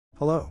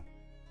Hello,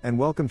 and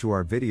welcome to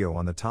our video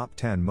on the top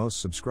 10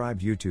 most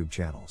subscribed YouTube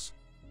channels.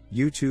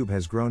 YouTube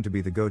has grown to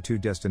be the go-to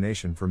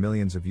destination for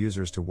millions of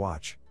users to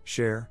watch,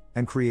 share,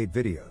 and create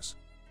videos.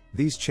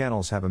 These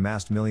channels have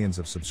amassed millions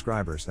of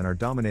subscribers and are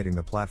dominating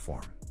the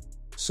platform.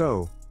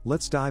 So,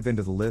 let's dive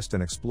into the list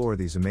and explore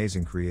these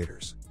amazing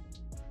creators.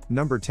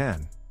 Number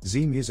 10,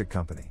 Zee Music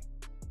Company.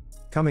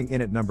 Coming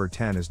in at number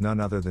 10 is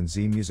none other than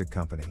Zee Music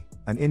Company,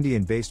 an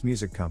Indian-based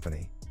music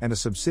company, and a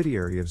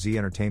subsidiary of Zee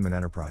Entertainment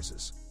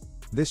Enterprises.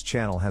 This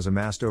channel has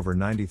amassed over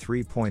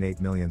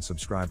 93.8 million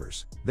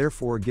subscribers,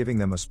 therefore giving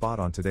them a spot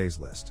on today's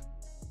list.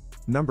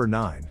 Number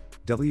 9,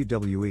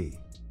 WWE.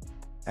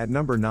 At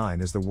number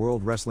 9 is the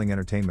World Wrestling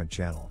Entertainment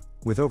Channel,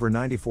 with over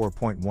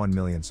 94.1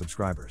 million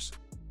subscribers.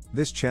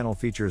 This channel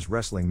features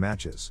wrestling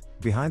matches,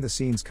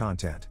 behind-the-scenes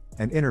content,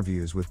 and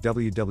interviews with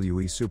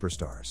WWE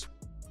superstars.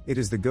 It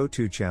is the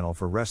go-to channel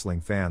for wrestling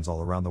fans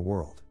all around the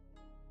world.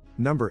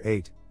 Number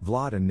 8,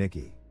 Vlad and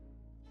Nikki.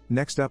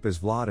 Next up is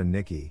Vlad and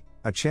Nikki,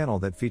 a channel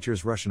that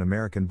features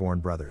Russian-American-born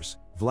brothers,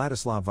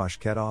 Vladislav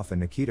Vashketov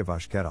and Nikita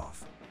Vashketov.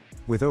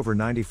 With over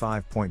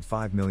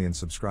 95.5 million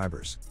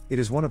subscribers, it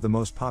is one of the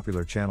most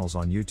popular channels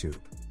on YouTube.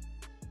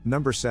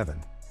 Number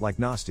 7, Like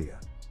Nastia.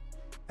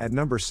 At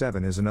number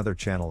 7 is another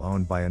channel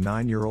owned by a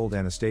 9-year-old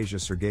Anastasia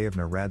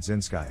Sergeyevna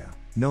Radzinskaya,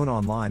 known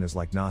online as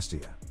Like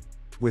Nastia.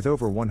 With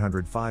over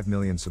 105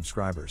 million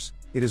subscribers,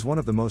 it is one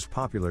of the most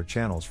popular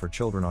channels for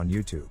children on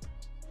YouTube.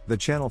 The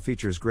channel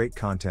features great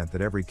content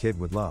that every kid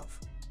would love.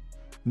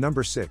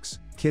 Number 6,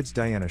 Kids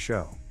Diana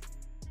Show.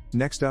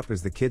 Next up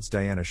is the Kids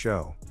Diana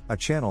Show, a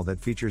channel that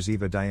features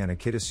Eva Diana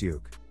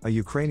Kitasyuk, a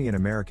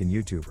Ukrainian-American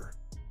YouTuber.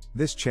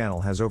 This channel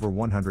has over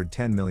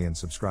 110 million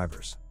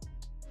subscribers.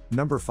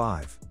 Number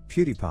 5,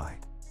 PewDiePie.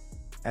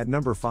 At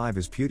number 5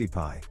 is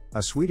PewDiePie,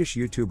 a Swedish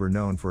YouTuber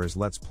known for his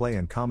Let's Play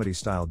and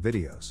comedy-styled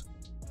videos.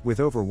 With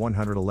over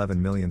 111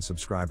 million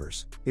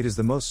subscribers, it is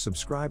the most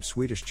subscribed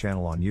Swedish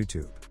channel on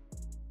YouTube.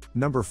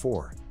 Number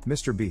 4,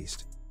 Mr.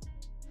 Beast.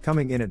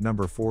 Coming in at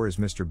number 4 is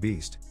Mr.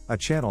 Beast, a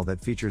channel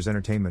that features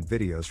entertainment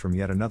videos from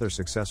yet another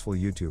successful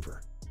YouTuber.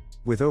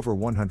 With over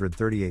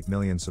 138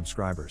 million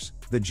subscribers,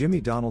 the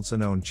Jimmy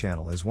Donaldson-owned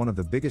channel is one of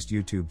the biggest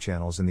YouTube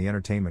channels in the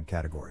entertainment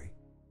category.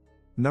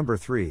 Number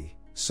 3,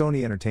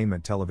 Sony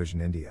Entertainment Television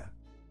India.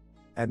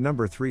 At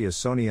number 3 is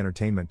Sony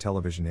Entertainment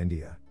Television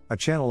India, a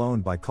channel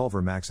owned by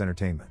Culver Max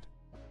Entertainment.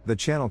 The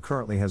channel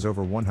currently has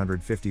over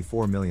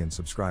 154 million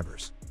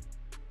subscribers.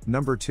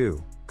 Number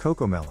 2,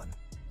 CoComelon.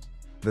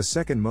 The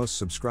second most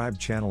subscribed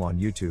channel on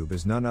YouTube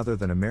is none other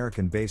than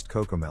American-based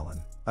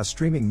CoComelon, a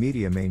streaming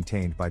media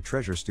maintained by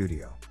Treasure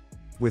Studio.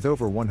 With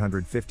over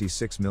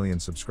 156 million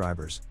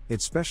subscribers,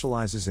 it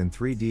specializes in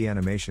 3D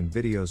animation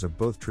videos of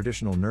both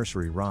traditional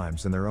nursery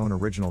rhymes and their own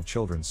original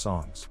children's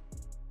songs.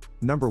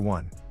 Number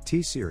 1,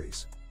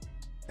 T-Series.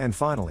 And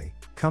finally,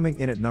 coming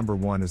in at number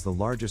 1 is the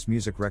largest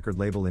music record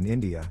label in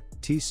India,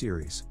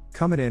 T-Series,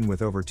 coming in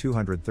with over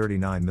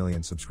 239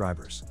 million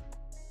subscribers.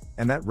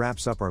 And that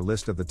wraps up our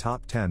list of the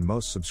top 10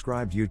 most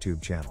subscribed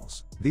YouTube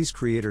channels. These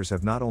creators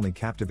have not only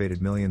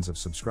captivated millions of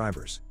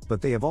subscribers,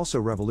 but they have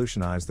also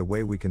revolutionized the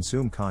way we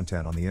consume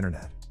content on the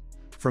internet.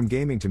 From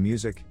gaming to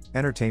music,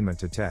 entertainment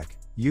to tech,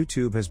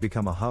 YouTube has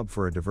become a hub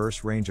for a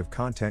diverse range of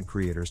content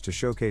creators to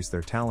showcase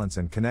their talents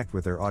and connect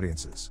with their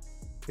audiences.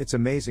 It's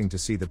amazing to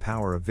see the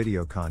power of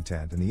video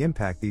content and the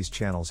impact these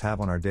channels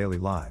have on our daily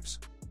lives.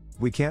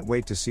 We can't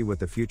wait to see what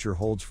the future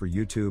holds for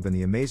YouTube and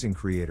the amazing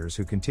creators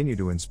who continue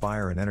to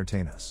inspire and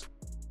entertain us.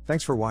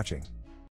 Thanks for watching.